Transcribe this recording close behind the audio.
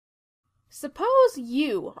Suppose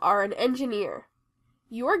you are an engineer.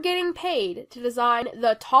 You're getting paid to design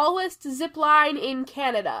the tallest zipline in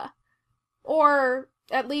Canada. Or,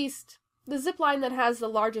 at least, the zipline that has the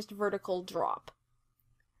largest vertical drop.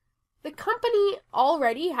 The company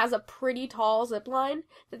already has a pretty tall zipline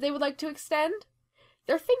that they would like to extend.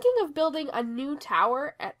 They're thinking of building a new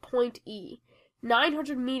tower at point E,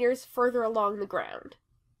 900 meters further along the ground.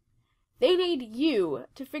 They need you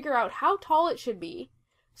to figure out how tall it should be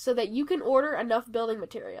so that you can order enough building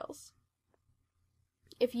materials.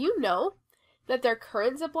 If you know that their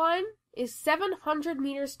current zipline is 700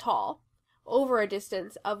 meters tall, over a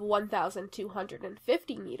distance of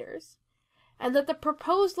 1,250 meters, and that the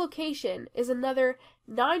proposed location is another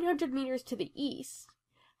 900 meters to the east,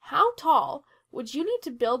 how tall would you need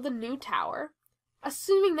to build the new tower,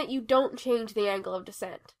 assuming that you don't change the angle of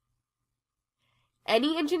descent?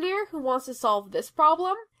 Any engineer who wants to solve this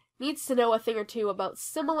problem needs to know a thing or two about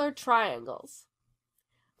similar triangles.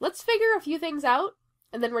 Let's figure a few things out,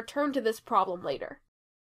 and then return to this problem later.